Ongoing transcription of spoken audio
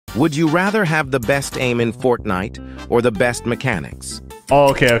Would you rather have the best aim in Fortnite or the best mechanics?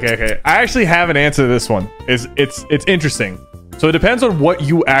 Oh, okay. I actually have an answer to this one. It's interesting. So it depends on what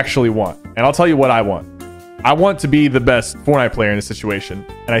you actually want. And I'll tell you what I want. I want to be the best Fortnite player in this situation.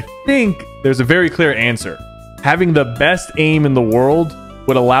 And I think there's a very clear answer. Having the best aim in the world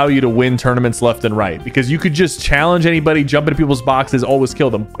would allow you to win tournaments left and right, because you could just challenge anybody, jump into people's boxes, always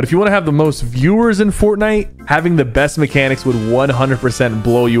kill them. But if you want to have the most viewers in Fortnite, having the best mechanics would 100%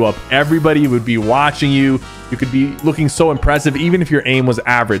 blow you up. Everybody would be watching you. You could be looking so impressive, even if your aim was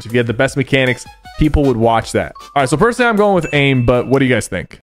average. If you had the best mechanics, people would watch that. All right, so personally, I'm going with aim, but what do you guys think?